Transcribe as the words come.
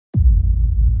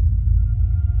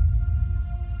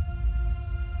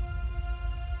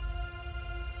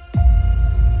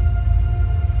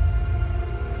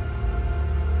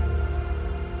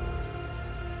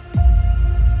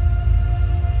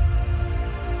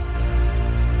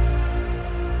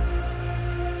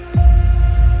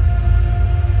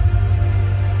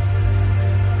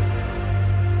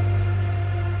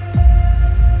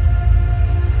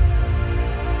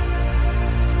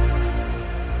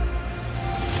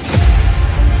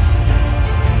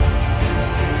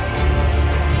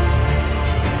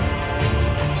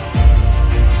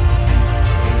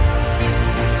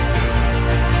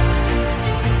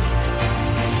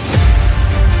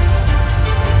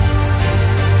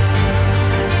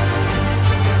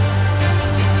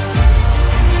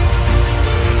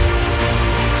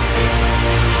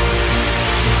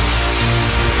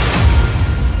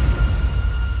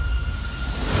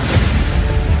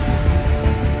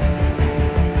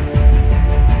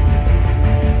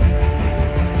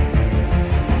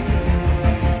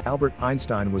Albert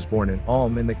Einstein was born in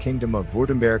Ulm in the Kingdom of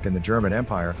Wurttemberg in the German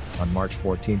Empire, on March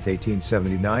 14,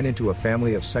 1879 into a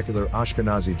family of secular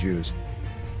Ashkenazi Jews.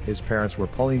 His parents were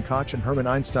Pauline Koch and Hermann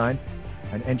Einstein,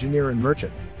 an engineer and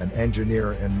merchant.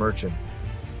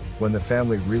 When the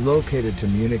family relocated to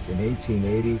Munich in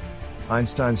 1880,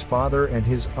 Einstein's father and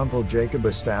his uncle Jacob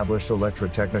established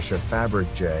Elektrotechnische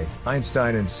Fabrik J.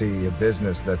 Einstein & C., a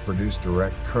business that produced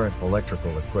direct current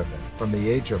electrical equipment. From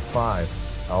the age of 5,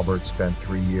 Albert spent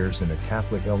 3 years in a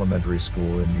Catholic elementary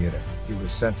school in Munich. He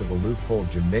was sent to the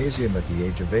Leupold Gymnasium at the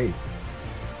age of 8,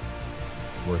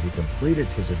 where he completed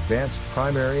his advanced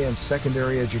primary and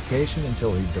secondary education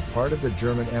until he departed the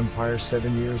German Empire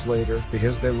 7 years later,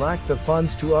 because they lacked the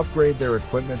funds to upgrade their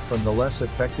equipment from the less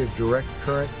effective direct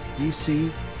current DC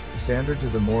standard to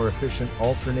the more efficient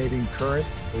alternating current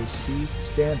AC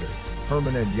standard.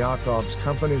 Hermann and Jakob's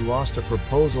company lost a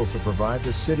proposal to provide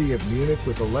the city of Munich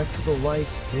with electrical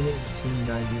lights in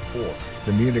 1894.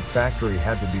 The Munich factory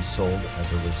had to be sold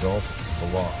as a result of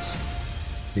the loss.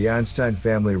 The Einstein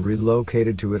family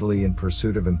relocated to Italy in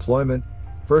pursuit of employment,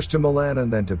 first to Milan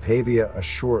and then to Pavia a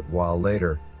short while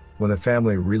later. When the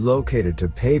family relocated to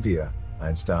Pavia,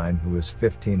 Einstein, who was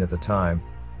 15 at the time,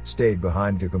 stayed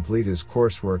behind to complete his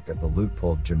coursework at the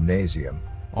Leupold Gymnasium.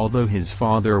 Although his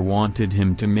father wanted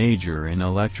him to major in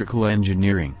electrical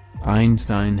engineering,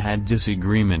 Einstein had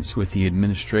disagreements with the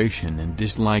administration and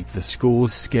disliked the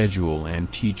school's schedule and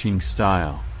teaching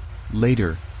style.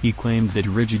 Later, he claimed that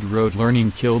rigid rote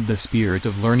learning killed the spirit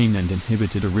of learning and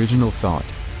inhibited original thought.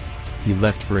 He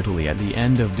left for Italy at the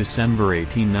end of December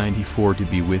 1894 to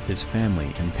be with his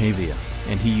family in Pavia,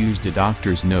 and he used a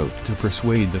doctor's note to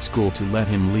persuade the school to let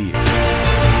him leave.